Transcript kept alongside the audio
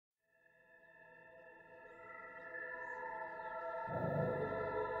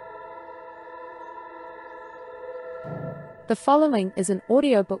The following is an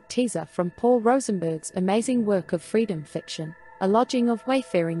audiobook teaser from Paul Rosenberg's amazing work of freedom fiction, A Lodging of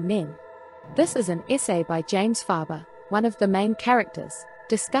Wayfaring Men. This is an essay by James Faber, one of the main characters,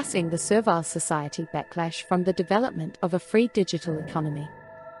 discussing the servile society backlash from the development of a free digital economy.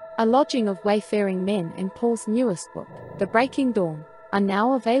 A Lodging of Wayfaring Men and Paul's newest book, The Breaking Dawn, are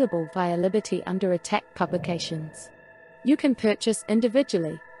now available via Liberty Under Attack Publications. You can purchase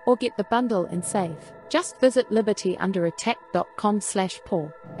individually, or get the bundle and save. Just visit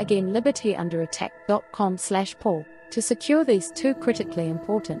libertyunderattack.com/Paul, again libertyunderattack.com/Paul, to secure these two critically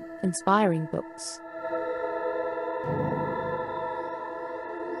important, inspiring books.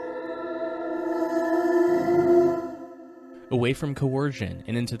 Away from Coercion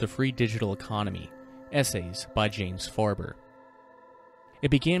and Into the Free Digital Economy. Essays by James Faber.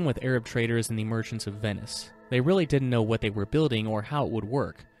 It began with Arab traders and the merchants of Venice. They really didn't know what they were building or how it would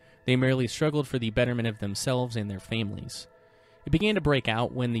work. They merely struggled for the betterment of themselves and their families. It began to break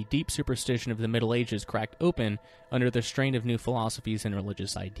out when the deep superstition of the Middle Ages cracked open under the strain of new philosophies and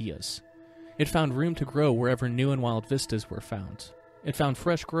religious ideas. It found room to grow wherever new and wild vistas were found. It found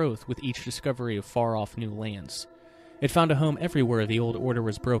fresh growth with each discovery of far-off new lands. It found a home everywhere the old order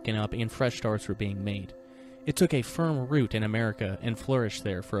was broken up and fresh starts were being made. It took a firm root in America and flourished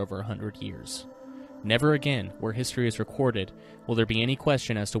there for over 100 years. Never again, where history is recorded, will there be any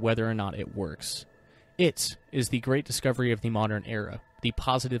question as to whether or not it works. It is the great discovery of the modern era, the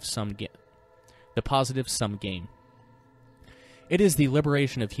positive sum game. It is the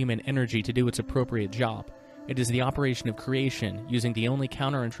liberation of human energy to do its appropriate job. It is the operation of creation using the only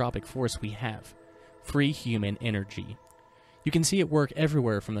counter-entropic force we have, free human energy. You can see it work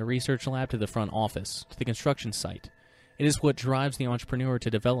everywhere from the research lab to the front office, to the construction site. It is what drives the entrepreneur to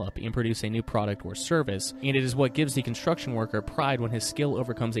develop and produce a new product or service, and it is what gives the construction worker pride when his skill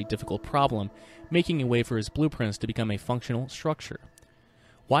overcomes a difficult problem, making a way for his blueprints to become a functional structure.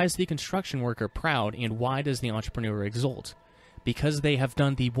 Why is the construction worker proud, and why does the entrepreneur exult? Because they have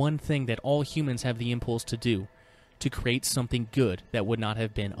done the one thing that all humans have the impulse to do, to create something good that would not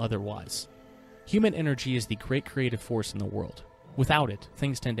have been otherwise. Human energy is the great creative force in the world. Without it,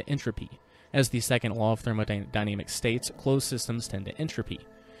 things tend to entropy. As the second law of thermodynamics states, closed systems tend to entropy.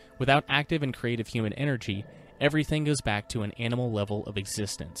 Without active and creative human energy, everything goes back to an animal level of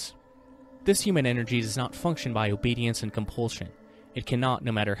existence. This human energy does not function by obedience and compulsion. It cannot,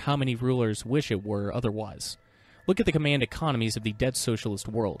 no matter how many rulers wish it were otherwise. Look at the command economies of the dead socialist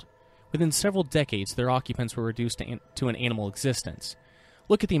world. Within several decades, their occupants were reduced to an animal existence.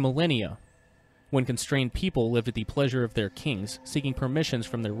 Look at the millennia, when constrained people lived at the pleasure of their kings, seeking permissions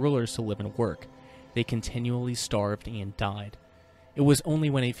from their rulers to live and work. They continually starved and died. It was only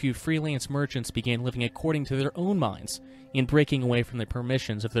when a few freelance merchants began living according to their own minds and breaking away from the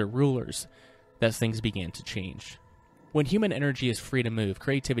permissions of their rulers that things began to change. When human energy is free to move,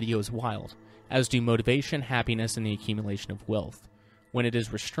 creativity goes wild, as do motivation, happiness, and the accumulation of wealth. When it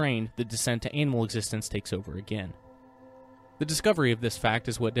is restrained, the descent to animal existence takes over again. The discovery of this fact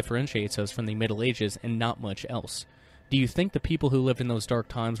is what differentiates us from the Middle Ages and not much else. Do you think the people who lived in those dark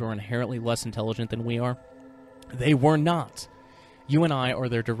times were inherently less intelligent than we are? They were not. You and I are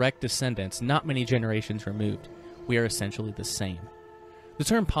their direct descendants, not many generations removed. We are essentially the same. The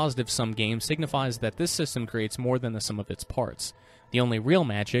term positive sum game signifies that this system creates more than the sum of its parts. The only real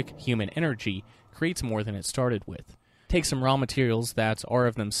magic, human energy, creates more than it started with. Take some raw materials that are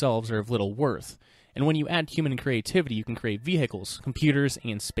of themselves or of little worth, and when you add human creativity, you can create vehicles, computers,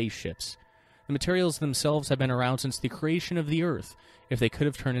 and spaceships. The materials themselves have been around since the creation of the Earth. If they could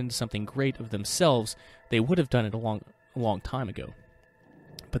have turned into something great of themselves, they would have done it a long time ago.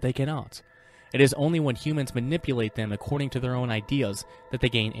 But they cannot. It is only when humans manipulate them according to their own ideas that they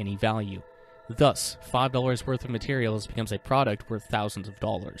gain any value. Thus, $5 worth of materials becomes a product worth thousands of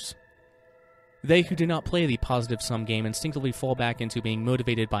dollars. They who do not play the positive sum game instinctively fall back into being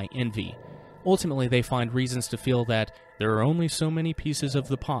motivated by envy. Ultimately, they find reasons to feel that there are only so many pieces of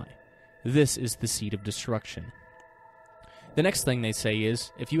the pie. This is the seed of destruction. The next thing they say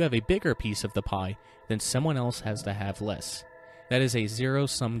is, if you have a bigger piece of the pie, then someone else has to have less. That is a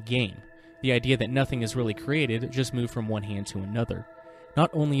zero-sum game. The idea that nothing is really created, just moved from one hand to another.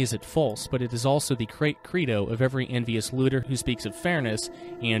 Not only is it false, but it is also the credo of every envious looter who speaks of fairness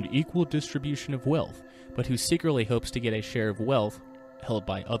and equal distribution of wealth, but who secretly hopes to get a share of wealth held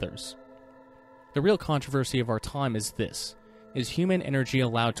by others. The real controversy of our time is this. Is human energy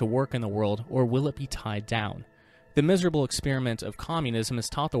allowed to work in the world, or will it be tied down? The miserable experiment of communism has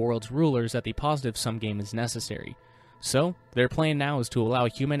taught the world's rulers that the positive sum game is necessary. So, their plan now is to allow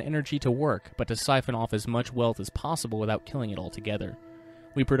human energy to work, but to siphon off as much wealth as possible without killing it altogether.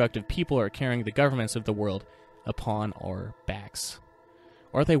 We productive people are carrying the governments of the world upon our backs.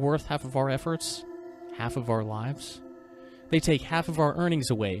 Are they worth half of our efforts? Half of our lives? They take half of our earnings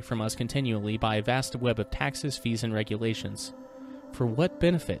away from us continually by a vast web of taxes, fees, and regulations. For what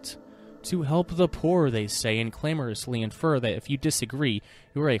benefit? To help the poor, they say, and clamorously infer that if you disagree,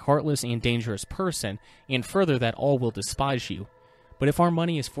 you are a heartless and dangerous person, and further that all will despise you. But if our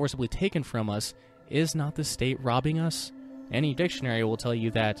money is forcibly taken from us, is not the state robbing us? Any dictionary will tell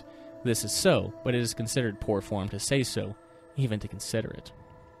you that this is so, but it is considered poor form to say so, even to consider it.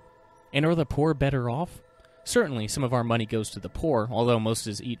 And are the poor better off? Certainly, some of our money goes to the poor, although most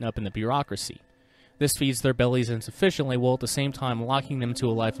is eaten up in the bureaucracy. This feeds their bellies insufficiently, while at the same time locking them to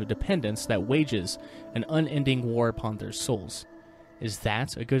a life of dependence that wages an unending war upon their souls. Is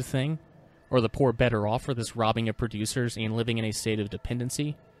that a good thing? Or are the poor better off for this robbing of producers and living in a state of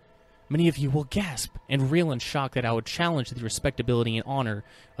dependency? Many of you will gasp and reel in shock that I would challenge the respectability and honor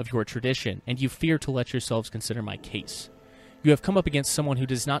of your tradition, and you fear to let yourselves consider my case. You have come up against someone who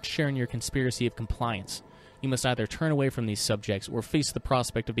does not share in your conspiracy of compliance. You must either turn away from these subjects or face the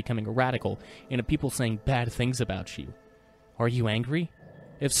prospect of becoming a radical and of people saying bad things about you. Are you angry?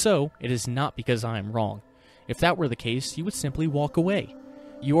 If so, it is not because I am wrong. If that were the case, you would simply walk away.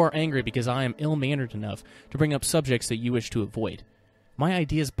 You are angry because I am ill-mannered enough to bring up subjects that you wish to avoid. My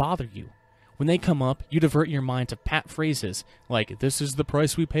ideas bother you. When they come up, you divert your mind to pat phrases like, "This is the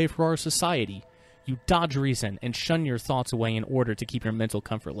price we pay for our society." You dodge reason and shun your thoughts away in order to keep your mental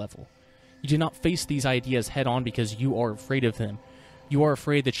comfort level. You do not face these ideas head-on because you are afraid of them. You are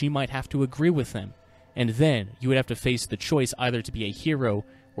afraid that you might have to agree with them, and then you would have to face the choice either to be a hero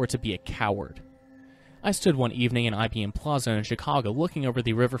or to be a coward. I stood one evening in IBM Plaza in Chicago looking over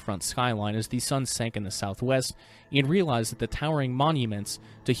the riverfront skyline as the sun sank in the southwest and realized that the towering monuments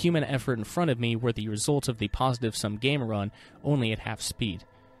to human effort in front of me were the result of the positive-sum game run only at half speed.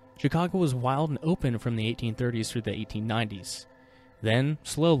 Chicago was wild and open from the 1830s through the 1890s. Then,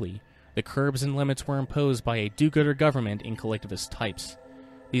 slowly, the curbs and limits were imposed by a do-gooder government and collectivist types.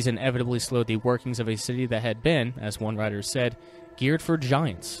 These inevitably slowed the workings of a city that had been, as one writer said, geared for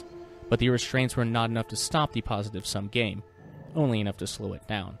giants. But the restraints were not enough to stop the positive-sum game, only enough to slow it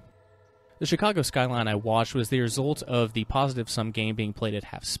down. The Chicago skyline I watched was the result of the positive-sum game being played at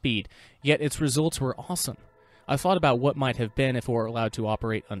half speed, yet its results were awesome. I thought about what might have been if it were allowed to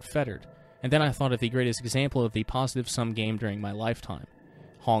operate unfettered, and then I thought of the greatest example of the positive-sum game during my lifetime.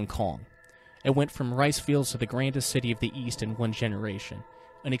 Hong Kong. It went from rice fields to the grandest city of the East in one generation,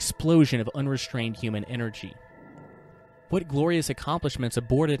 an explosion of unrestrained human energy. What glorious accomplishments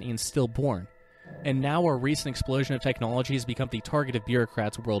aborted and stillborn. And now our recent explosion of technology has become the target of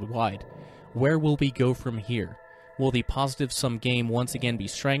bureaucrats worldwide. Where will we go from here? Will the positive-sum game once again be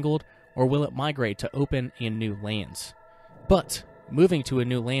strangled, or will it migrate to open and new lands? But moving to a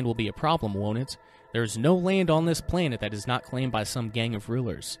new land will be a problem, won't it? There's no land on this planet that is not claimed by some gang of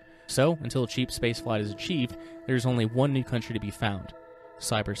rulers. So, until cheap spaceflight is achieved, there's only one new country to be found: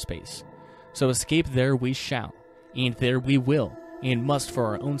 cyberspace. So escape there we shall, and there we will, and must for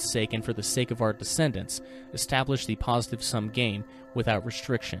our own sake and for the sake of our descendants, establish the positive-sum game without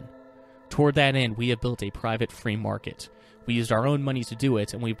restriction. Toward that end, we have built a private free market. We used our own money to do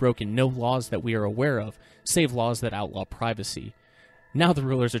it, and we've broken no laws that we are aware of, save laws that outlaw privacy. Now the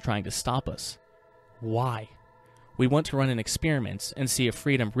rulers are trying to stop us. Why? We want to run an experiment and see if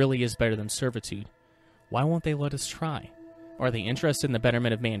freedom really is better than servitude. Why won't they let us try? Are they interested in the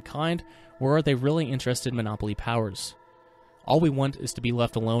betterment of mankind, or are they really interested in monopoly powers? All we want is to be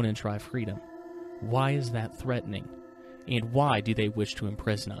left alone and try freedom. Why is that threatening? And why do they wish to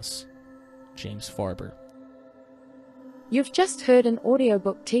imprison us? James Farber. You've just heard an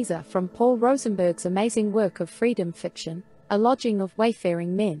audiobook teaser from Paul Rosenberg's amazing work of freedom fiction, A Lodging of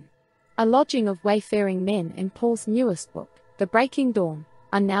Wayfaring Men. A Lodging of Wayfaring Men and Paul's newest book, The Breaking Dawn,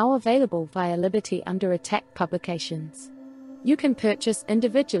 are now available via Liberty Under Attack Publications. You can purchase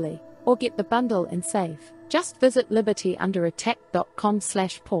individually, or get the bundle and save. Just visit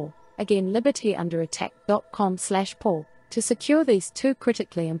libertyunderattack.com/Paul, again libertyunderattack.com/Paul, to secure these two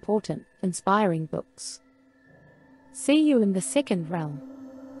critically important, inspiring books. See you in the second realm.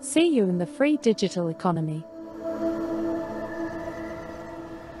 See you in the free digital economy.